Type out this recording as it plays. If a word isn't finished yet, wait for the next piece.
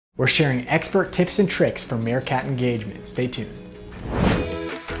We're sharing expert tips and tricks for Meerkat engagement. Stay tuned.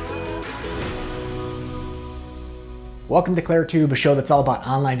 Welcome to ClearTube, a show that's all about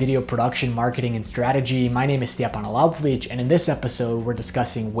online video production, marketing, and strategy. My name is Stjepan, and in this episode, we're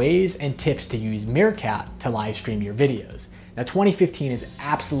discussing ways and tips to use Meerkat to live stream your videos. Now, 2015 has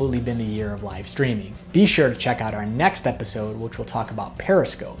absolutely been the year of live streaming. Be sure to check out our next episode, which will talk about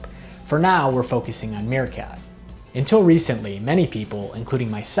Periscope. For now, we're focusing on Meerkat. Until recently, many people,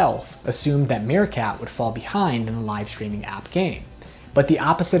 including myself, assumed that Meerkat would fall behind in the live streaming app game. But the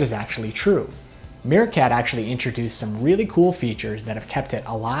opposite is actually true. Meerkat actually introduced some really cool features that have kept it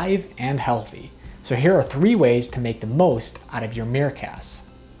alive and healthy. So here are 3 ways to make the most out of your Meerkats.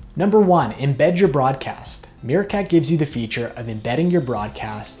 Number 1, embed your broadcast. Meerkat gives you the feature of embedding your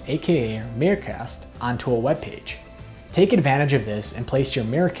broadcast, aka Meerkat, onto a web page. Take advantage of this and place your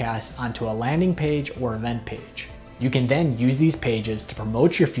Meerkat onto a landing page or event page. You can then use these pages to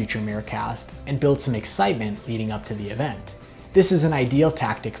promote your future Meerkat and build some excitement leading up to the event. This is an ideal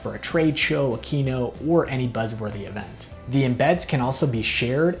tactic for a trade show, a keynote, or any buzzworthy event. The embeds can also be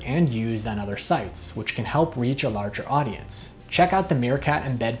shared and used on other sites, which can help reach a larger audience. Check out the Meerkat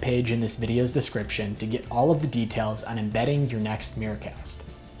embed page in this video's description to get all of the details on embedding your next Meerkat.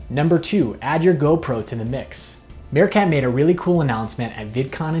 Number 2, add your GoPro to the mix. Meerkat made a really cool announcement at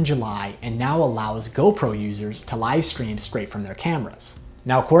VidCon in July and now allows GoPro users to live stream straight from their cameras.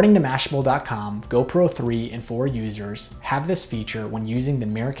 Now, according to Mashable.com, GoPro 3 and 4 users have this feature when using the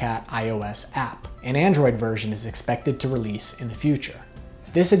Meerkat iOS app. An Android version is expected to release in the future.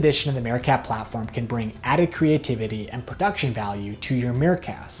 This edition of the Meerkat platform can bring added creativity and production value to your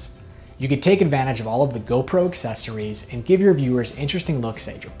Meerkats. You can take advantage of all of the GoPro accessories and give your viewers interesting looks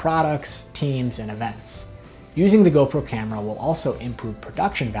at your products, teams, and events. Using the GoPro camera will also improve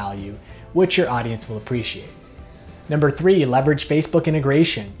production value, which your audience will appreciate. Number 3, leverage Facebook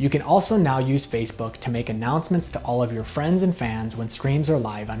integration. You can also now use Facebook to make announcements to all of your friends and fans when streams are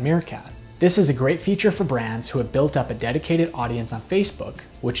live on Meerkat. This is a great feature for brands who have built up a dedicated audience on Facebook,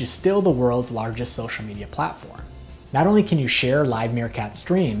 which is still the world's largest social media platform. Not only can you share live Meerkat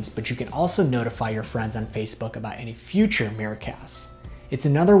streams, but you can also notify your friends on Facebook about any future Meerkats. It's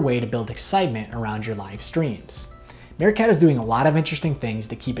another way to build excitement around your live streams. Meerkat is doing a lot of interesting things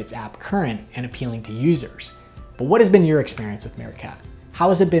to keep its app current and appealing to users. But what has been your experience with Meerkat? How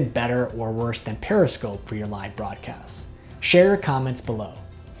has it been better or worse than Periscope for your live broadcasts? Share your comments below.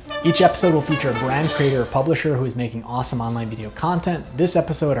 Each episode will feature a brand creator or publisher who is making awesome online video content. This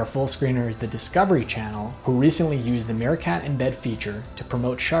episode, our full screener is the Discovery Channel, who recently used the Meerkat embed feature to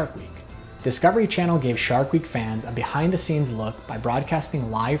promote Shark Week. Discovery Channel gave Shark Week fans a behind-the-scenes look by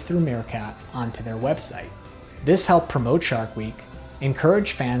broadcasting live through Meerkat onto their website. This helped promote Shark Week,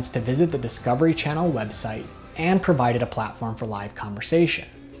 encourage fans to visit the Discovery Channel website, and provided a platform for live conversation.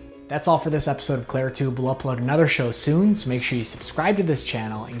 That's all for this episode of ClearTube. We'll upload another show soon, so make sure you subscribe to this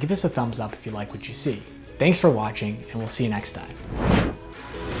channel and give us a thumbs up if you like what you see. Thanks for watching, and we'll see you next time.